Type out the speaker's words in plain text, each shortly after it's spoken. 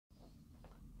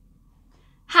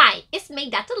It's me,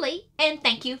 Dr. Lee, and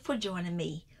thank you for joining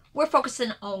me. We're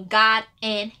focusing on God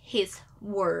and His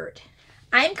Word.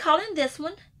 I am calling this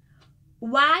one,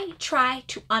 Why Try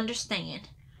to Understand?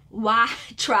 Why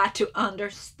Try to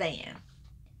Understand?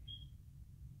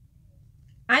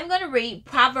 I'm going to read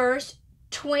Proverbs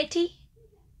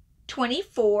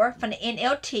 20:24 from the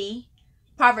NLT,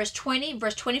 Proverbs 20,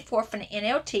 verse 24 from the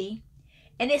NLT,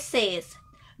 and it says,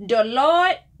 "The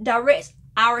Lord directs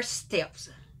our steps.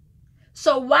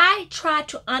 So why try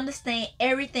to understand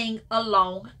everything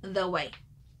along the way?"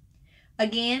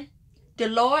 Again, the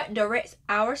Lord directs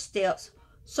our steps.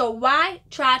 So why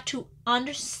try to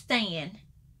understand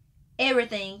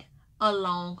everything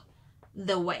along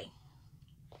the way?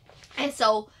 And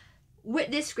so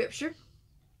with this scripture,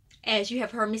 as you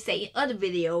have heard me say in other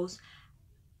videos,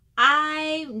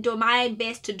 I do my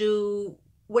best to do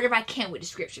whatever I can with the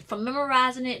scripture, from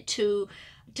memorizing it to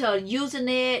using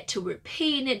it, to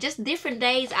repeating it. Just different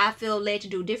days I feel led to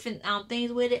do different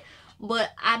things with it,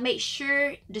 but I make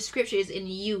sure the scripture is in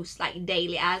use like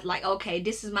daily. I like, okay,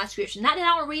 this is my scripture. Not that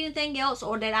I don't read anything else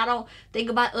or that I don't think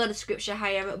about other scripture,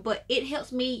 however, but it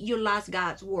helps me utilize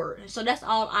God's word. And so that's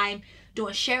all I'm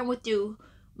doing, sharing with you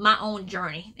my own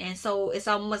journey. And so it's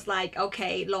almost like,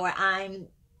 okay, Lord, I'm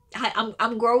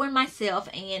growing myself,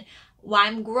 and while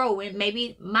I'm growing,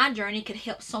 maybe my journey could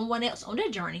help someone else on their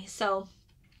journey. So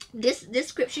this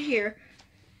scripture here,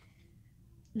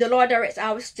 the Lord directs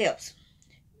our steps.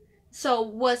 So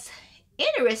what's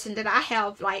interesting that I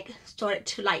have like started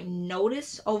to like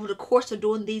notice over the course of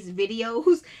doing these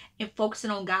videos and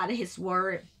focusing on God and His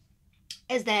Word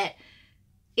is that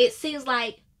it seems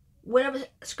like whatever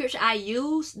scripture I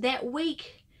use that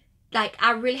week, like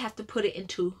I really have to put it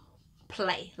into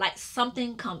play. Like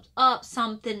something comes up,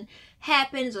 something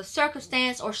happens, a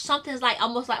circumstance or something's like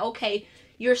almost like, okay,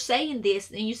 you're saying this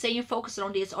and you say you're focusing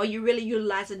on this, or you're really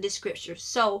utilizing this scripture.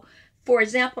 So for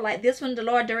example, like this one, the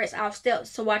Lord directs our steps,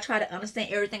 so I try to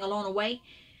understand everything along the way.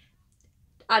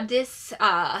 A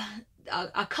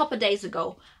couple days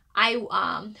ago, I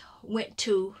went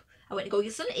to go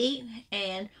get something to eat,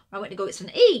 and when I went to go get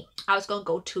something to eat, I was gonna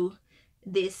go to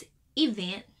this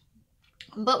event.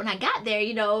 But when I got there,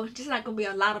 you know, just not gonna be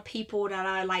a lot of people that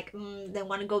are like that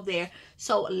want to go there.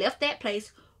 So I left that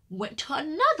place, went to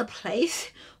another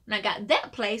place. When I got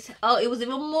that place, oh, it was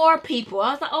even more people.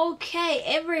 I was like, okay,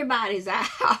 everybody's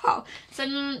out. So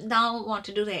don't want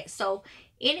to do that. So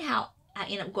anyhow, I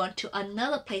ended up going to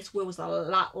another place where it was a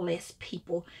lot less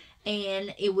people,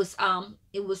 and it was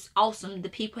awesome. The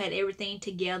people had everything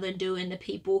together, doing the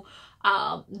people,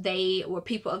 they were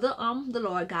people of the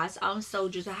Lord, God's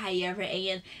soldiers or however,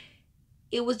 and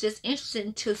it was just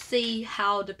interesting to see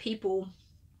how the people,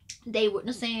 they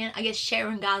were saying, I guess,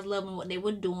 sharing God's love and what they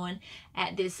were doing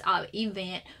at this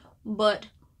event. But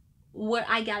what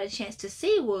I got a chance to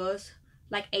see was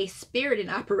like a spirit in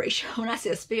operation. When I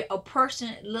said spirit, a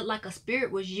person looked like a spirit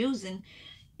was using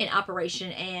in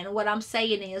operation. And what I'm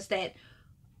saying is that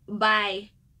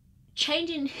by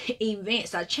changing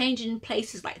events or changing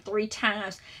places like 3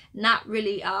 times, not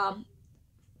really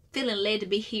feeling led to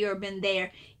be here or been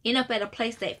there, end up at a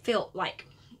place that felt like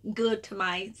good to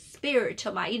my spirit,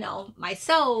 to my, you know, my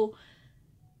soul,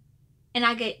 and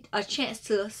I get a chance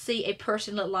to see a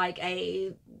person look like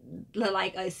a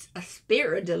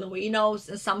spirit dealing with, you know,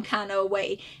 in some kind of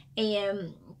way.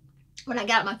 And when I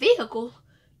got my vehicle,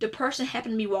 the person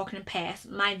happened to be walking past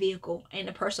my vehicle, and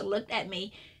the person looked at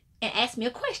me and asked me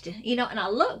a question, you know, and I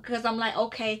looked because I'm like,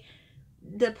 okay,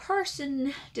 the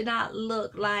person did not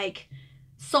look like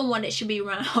someone that should be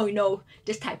around, you know,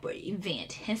 this type of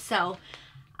event. And so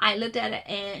I looked at it,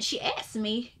 and she asked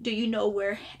me, do you know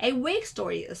where a wig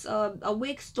store is? A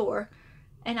wig store.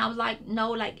 And I was like,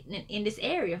 no, like in this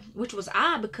area, which was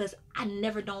odd because I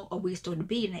never known a wig store to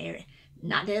be in the area.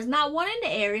 Not there's not one in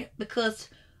the area, because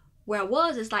where I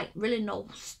was, it's like really no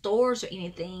stores or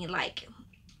anything. Like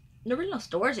there really no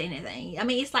stores or anything. I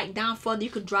mean, it's like down further.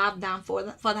 You could drive down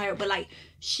further, but like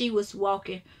she was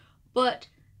walking. But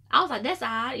I was like, that's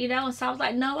odd, you know. And so I was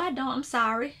like, no, I don't. I'm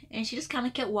sorry. And she just kind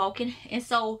of kept walking. And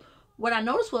so what I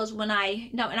noticed was when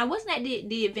and I wasn't at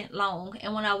the event long.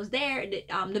 And when I was there, the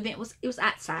event was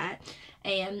outside.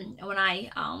 And when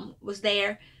I was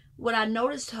there, what I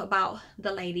noticed about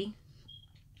the lady,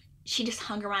 she just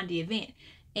hung around the event,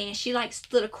 and she like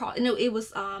stood across. You know, it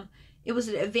was an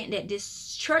event that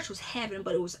this church was having,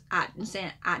 but it was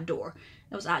outdoor.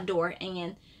 It was outdoor,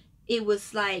 and it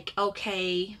was like,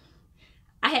 okay,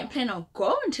 I hadn't planned on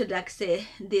going to, like I said,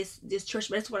 this church,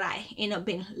 but that's what I ended up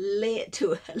being led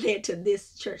to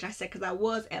this church. Like I said, because I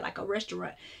was at like a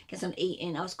restaurant getting something to eat,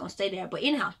 and I was gonna stay there. But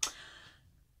anyhow,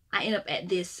 I ended up at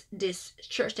this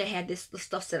church that had this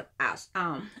stuff set up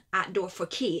outdoor for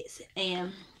kids,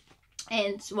 and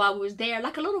so I was there,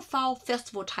 like a little fall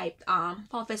festival type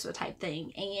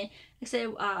thing. And I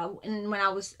said, and when I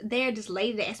was there, this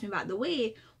lady that asked me about the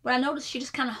wig, what I noticed, she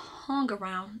just kind of hung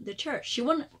around the church. She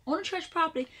wasn't on the church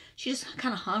property. She just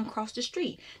kind of hung across the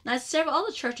street. Now, several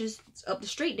other churches up the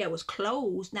street that was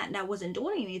closed, that wasn't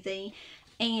doing anything.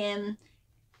 And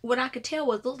what I could tell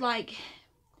was,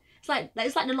 it's like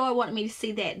the Lord wanted me to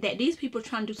see that these people are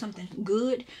trying to do something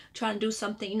good, trying to do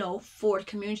something, for the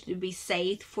community to be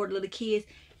safe, for the little kids.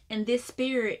 And this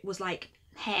spirit was like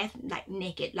half like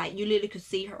naked, like you literally could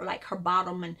see her, like her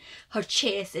bottom and her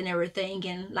chest and everything,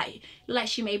 and like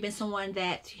she may have been someone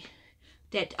that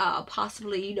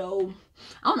possibly, I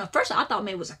don't know. First I thought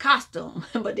maybe it was a costume,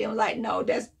 but then I was like, no,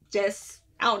 that's just,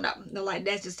 I don't know, like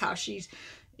that's just how she's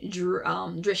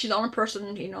dressed. She's the only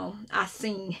person I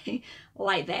seen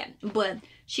like that. But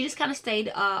she just kind of stayed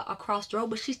across the road,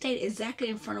 but she stayed exactly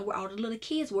in front of where all the little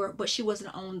kids were, but she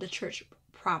wasn't on the church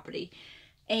property.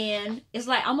 And it's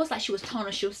like almost like she was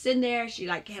toning. She was sitting there, she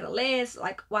like had her legs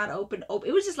like wide open.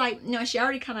 It was just like, she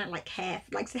already kind of like half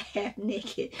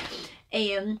naked.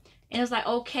 And it's like,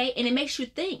 okay. And it makes you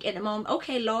think at the moment,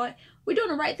 okay, Lord, we're doing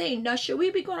the right thing. Now, should we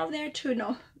be going over there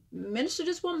to minister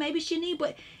this one? Maybe she need,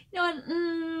 but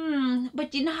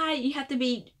but you know how you have to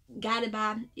be guided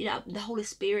by the Holy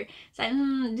Spirit. It's like,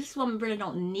 this woman really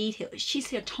don't need help. She's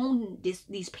here taunting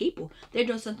these people. They're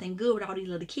doing something good with all these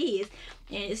little kids,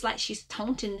 and it's like she's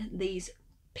taunting these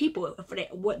people for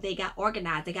that, what they got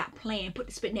organized, they got planned,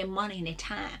 spending their money and their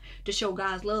time to show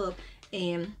God's love.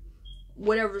 And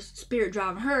whatever spirit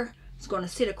driving her is going to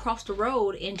sit across the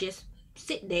road and just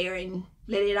sit there and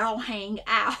let it all hang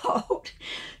out.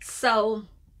 So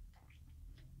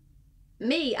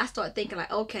I started thinking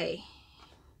like, okay,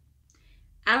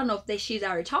 I don't know if she's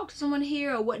already talked to someone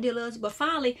here or what deal is, but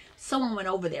finally someone went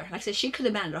over there. Like I said, she could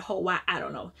have been the whole while, I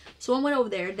don't know. Someone went over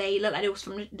there. They looked like it was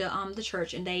from the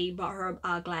church, and they bought her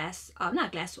a glass, not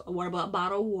a glass of water, but a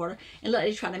bottle of water, and looked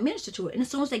like they tried to minister to it. And as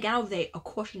soon as they got over there, of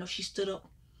course, she stood up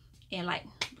and like,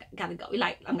 gotta go.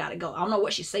 Like, I gotta go. I don't know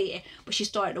what she said, but she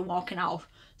started walking off.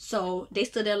 So they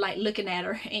stood there like looking at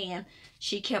her, and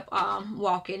she kept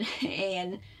walking,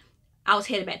 and I was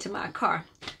headed back to my car.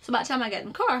 So by the time I got in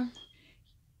the car,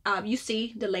 you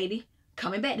see the lady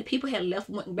coming back. The people had left,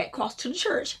 went back across to the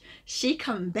church. She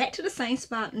coming back to the same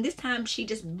spot, and this time she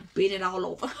just bit it all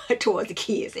over towards the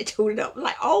kids. They chewed it up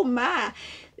like, oh my,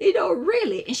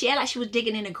 really. And she acted like she was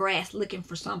digging in the grass looking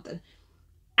for something.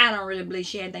 I don't really believe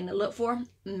she had anything to look for.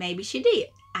 Maybe she did.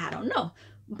 I don't know.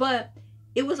 But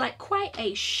it was like quite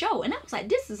a show. And I was like,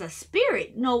 this is a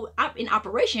spirit, in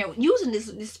operation, using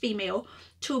this female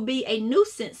to be a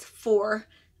nuisance for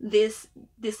this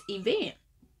event.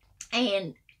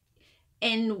 And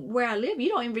where I live, you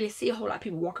don't even really see a whole lot of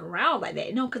people walking around like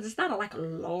that, because it's not like a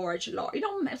large,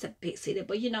 it's a big city,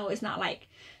 but it's not like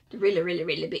the really, really,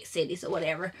 really big cities or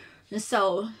whatever. And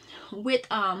so with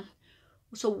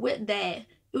that,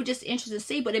 it was just interesting to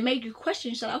see, but it made you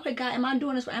question. You're like, okay, God, am I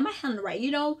doing this right? Am I handling it right?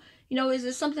 Is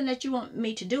it something that you want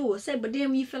me to do or say? But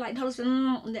then you feel like,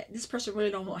 that this person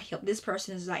really don't want help. This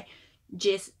person is like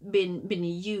just been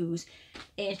used.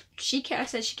 And she carried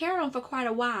on for quite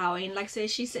a while. And like I said,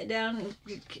 she sat down and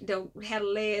had her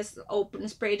legs open and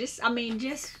sprayed. Just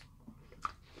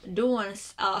doing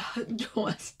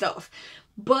stuff.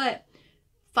 But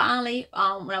finally,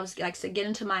 when I was, like I said,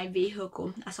 getting to my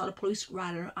vehicle, I saw the police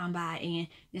rider on by, and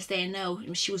instead of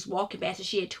no, she was walking back, and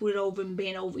she had tooted over and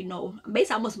bent over,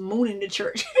 basically almost mooning the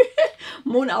church,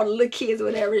 mooning all the little kids or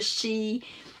whatever. She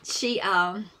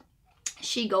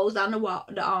goes down the walk,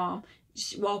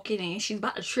 walking, and she's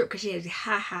about to trip because she has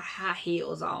high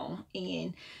heels on,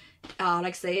 and like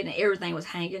I said, and everything was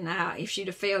hanging out. If she'd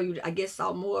have failed, you, I guess,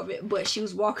 saw more of it. But she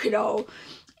was walking on,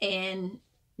 and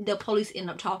the police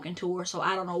ended up talking to her. So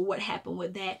I don't know what happened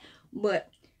with that, but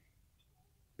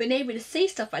being able to see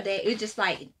stuff like that, it's just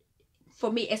like,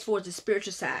 for me, as far as the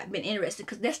spiritual side, been interesting,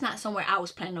 because that's not somewhere I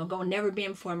was planning on going, never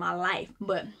been before in my life.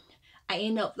 But I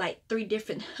end up like 3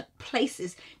 different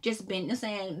places, just being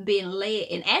led.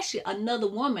 And actually another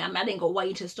woman, I didn't go way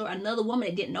into the story, another woman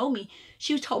that didn't know me,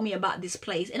 she told me about this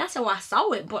place. And I said, well, I saw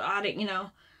it, but I didn't,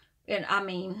 and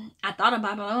I thought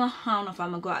about it, I don't know if I'm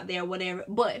gonna go out there or whatever.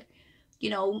 But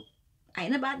I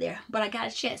ain't about there, but I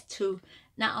got a chance to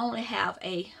not only have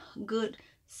a good,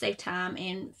 safe time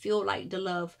and feel like the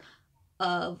love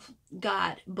of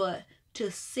God, but to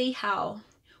see how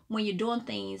when you're doing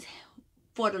things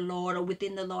for the Lord or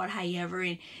within the Lord, however,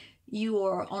 and you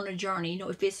are on a journey,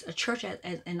 if it's a church as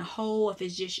in a whole, if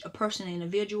it's just a person, an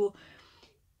individual,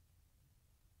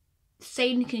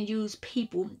 Satan can use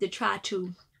people to try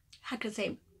to, how can I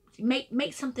say,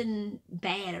 make something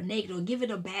bad or negative, or give it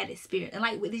a bad experience. And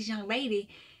like with this young lady,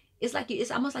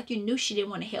 it's almost like you knew she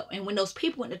didn't want to help. And when those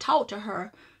people went to talk to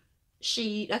her,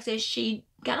 she, like I said, she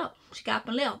got up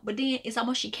and left. But then it's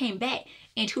almost she came back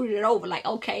and tooted it over, like,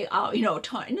 okay, you know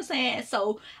what I'm saying?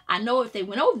 So I know if they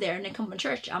went over there and they come to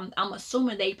church, I'm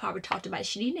assuming they probably talked about it.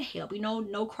 She needed help, you know,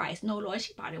 no Christ, no Lord.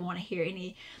 She probably didn't want to hear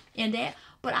any in that.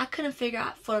 But I couldn't figure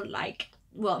out for, like,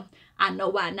 well, I know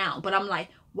why now, but I'm like,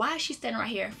 why is she standing right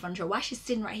here in front of her? Why is she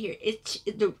sitting right here?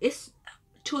 It's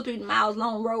 2 or 3 miles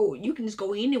long road. You can just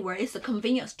go anywhere. It's a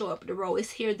convenience store up the road.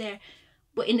 It's here, there.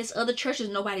 But in this other churches,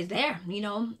 nobody's there, you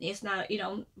know. It's not, you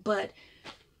know, but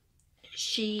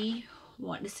she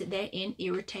wanted to sit there and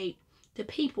irritate the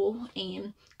people,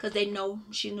 and because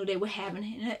she knew they were having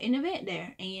an event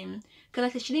there. And because,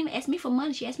 like I said, she didn't even ask me for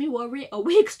money. She asked me what a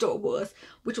wig store was,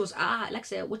 which was odd, like I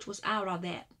said, which was out of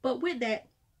that. But with that,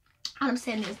 all I'm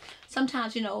saying is,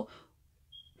 sometimes, you know,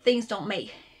 things don't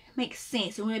make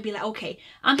sense. And we may be like, okay,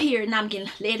 I'm here and I'm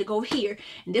getting led to go here,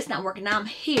 and this not working, now I'm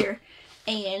here.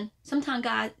 And sometimes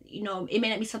God, you know, it may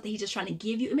not be something he's just trying to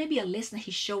give you. It may be a lesson that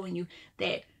he's showing you,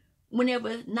 that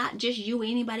whenever not just you or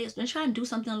anybody else been trying to do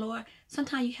something, Lord,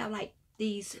 sometimes you have like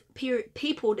these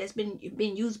people that's been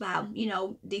used by, you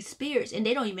know, these spirits, and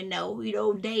they don't even know, you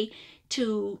know,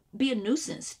 to be a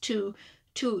nuisance, to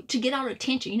get our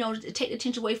attention, you know, to take the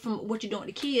attention away from what you're doing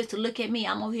with the kids, to look at me,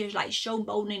 I'm over here like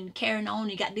showboating and carrying on,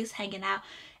 and got this hanging out,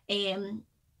 and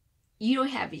you don't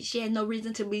have it. She had no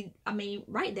reason to be, I mean,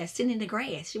 right there, sitting in the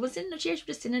grass. She was sitting in the chair, she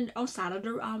was just sitting on the side of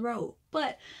the road.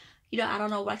 But, you know, I don't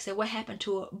know, like I said, what happened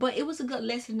to her. But it was a good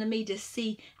lesson to me to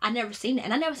see. I never seen it.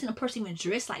 And I never seen a person even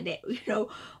dressed like that, you know,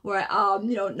 where,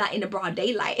 you know, not in the broad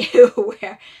daylight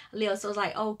where I live. So it's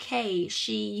like, okay,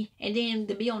 and then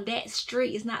to be on that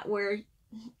street is not where,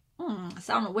 so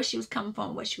I don't know where she was coming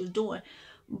from, what she was doing.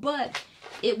 But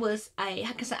it was a,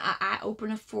 how can I say, an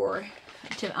eye-opener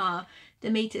to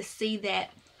me, to see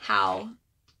that how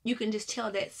you can just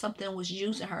tell that something was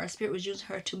using her, a spirit was using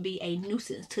her to be a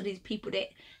nuisance to these people that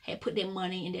had put their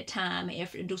money and their time and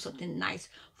effort to do something nice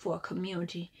for a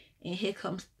community. And here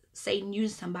comes Satan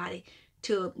using somebody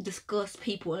to disgust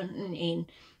people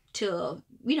and to,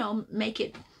 you know, make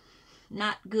it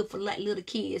not good for like little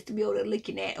kids to be able to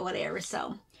looking at or whatever.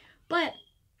 So, but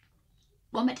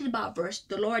going back to the Bible verse,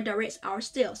 the Lord directs our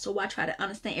steps. So I try to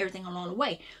understand everything along the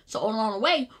way. So along the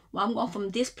way, well, I'm going from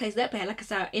this place to that place. Like I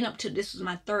said, I end up to, this was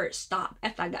my 3rd stop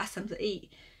after I got something to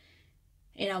eat.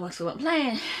 And I wasn't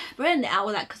playing. Brenda, I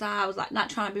was like, because I was like not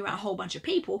trying to be around a whole bunch of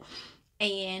people,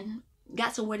 and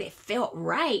got somewhere that felt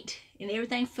right and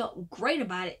everything felt great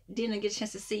about it. Didn't get a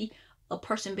chance to see a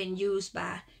person being used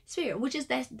by spirit, which is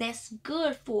that's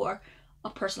good for a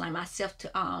person like myself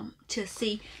to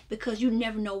see, because you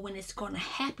never know when it's going to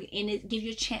happen, and it gives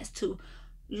you a chance to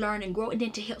learn and grow, and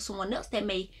then to help someone else that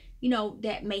may, you know,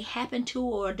 that may happen to,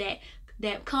 or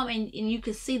that come, and you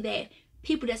can see that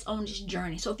people that's on this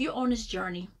journey. So if you're on this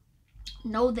journey,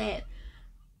 know that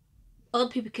other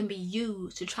people can be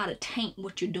used to try to taint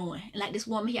what you're doing. And like this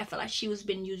woman here, I felt like she was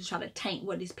being used to try to taint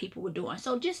what these people were doing.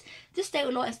 So just stay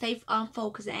with Lord and stay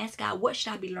focused, and ask God, what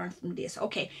should I be learning from this?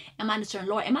 Okay, am I discerning,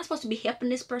 Lord, am I supposed to be helping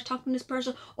this person, talking to this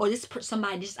person, or this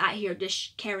somebody just out here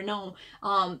just carrying on,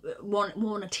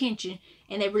 want attention,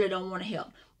 and they really don't want to help?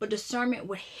 But discernment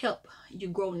will help you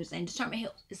grow in this, and discernment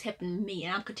is helping me,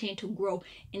 and I'm continuing to grow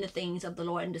in the things of the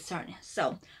Lord and discerning.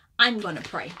 So I'm going to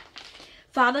pray.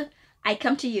 Father, I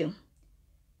come to you,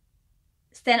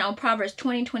 stand on Proverbs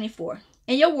 20:24.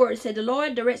 And your word said, the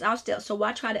Lord directs our steps, so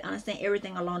I try to understand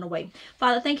everything along the way.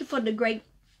 Father, thank you for the great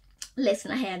lesson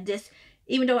I had. Just,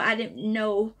 even though I didn't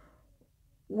know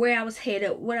where I was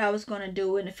headed, what I was going to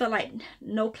do, and it felt like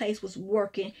no place was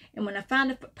working. And when I found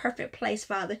the perfect place,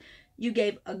 Father, you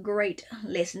gave a great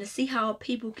lesson to see how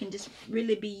people can just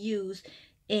really be used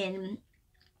and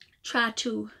try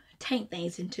to taint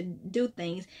things and to do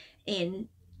things in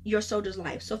your soldier's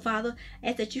life. So Father, I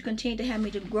ask that you continue to have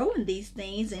me to grow in these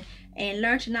things, and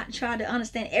learn to not try to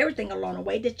understand everything along the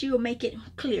way, that you will make it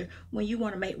clear when you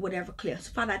want to make whatever clear.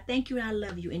 So Father, I thank you and I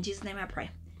love you. In Jesus' name I pray.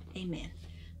 Amen.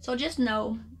 So just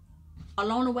know,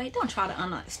 along the way, don't try to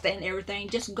understand everything.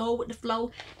 Just go with the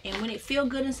flow, and when it feel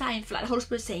good inside and feel like the Holy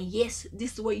Spirit saying, yes,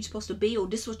 this is where you're supposed to be, or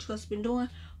this is what you're supposed to be doing,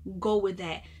 go with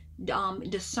that.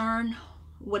 Discern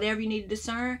whatever you need to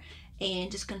discern, and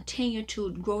just continue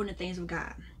to grow in the things of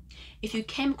God. If you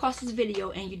came across this video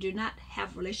and you do not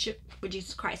have a relationship with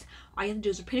Jesus Christ, all you have to do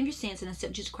is repent of your sins and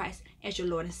accept Jesus Christ as your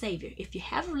Lord and Savior. If you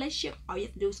have a relationship, all you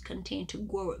have to do is continue to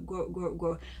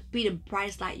grow. Be the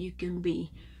brightest light you can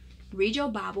be. Read your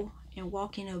Bible and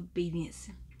walk in obedience.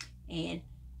 And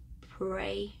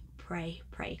pray, pray,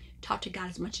 pray. Talk to God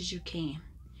as much as you can.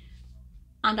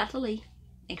 I'm Dr. Lee.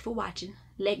 Thank you for watching.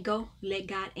 Let go, let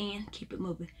God in, keep it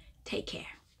moving. Take care.